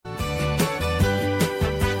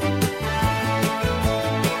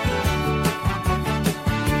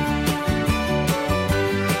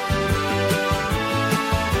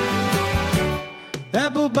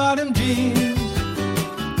apple-bottom jeans,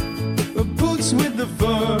 boots with the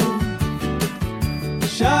fur.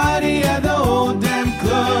 Shawty at the old damn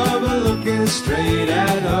club, looking straight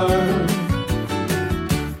at her.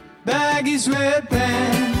 Baggy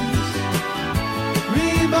sweatpants,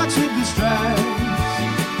 Reeboks with the stripes.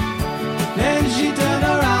 Then she turned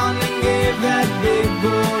around and gave that big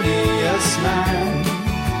booty a smack.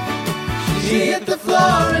 She hit the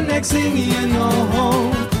floor and next thing you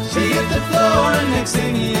know, she hit the floor and next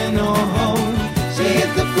thing you know, she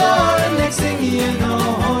hit the floor and next thing you know,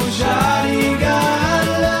 shawty got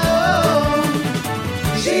low.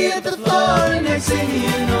 She hit the floor and next thing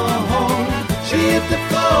you know, she hit the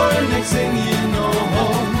floor and next thing you know,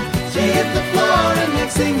 she hit the floor and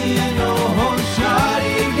next thing you know,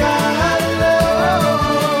 shawty got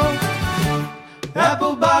low.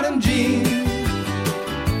 Apple-bottom jeans,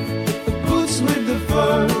 boots with the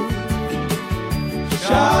fur.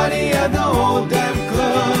 Shawty at the old damn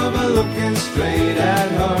club, looking straight at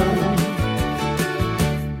her.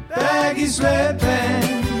 Baggy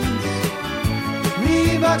sweatpants,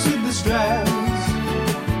 Reeboks with the straps.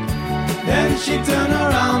 Then she turned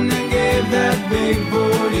around and gave that big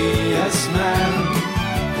booty a smack.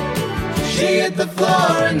 She hit the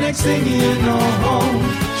floor and next thing you know,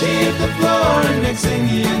 she hit the floor and next thing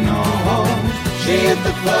you know, she hit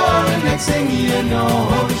the floor and next thing you know,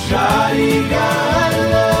 shawty got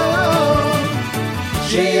low.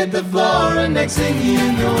 She hit the floor and next thing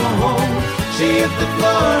you know, she hit the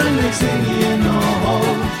floor and next thing you know,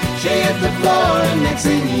 she hit the floor and next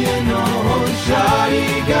thing you know, shawty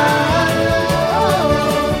got low.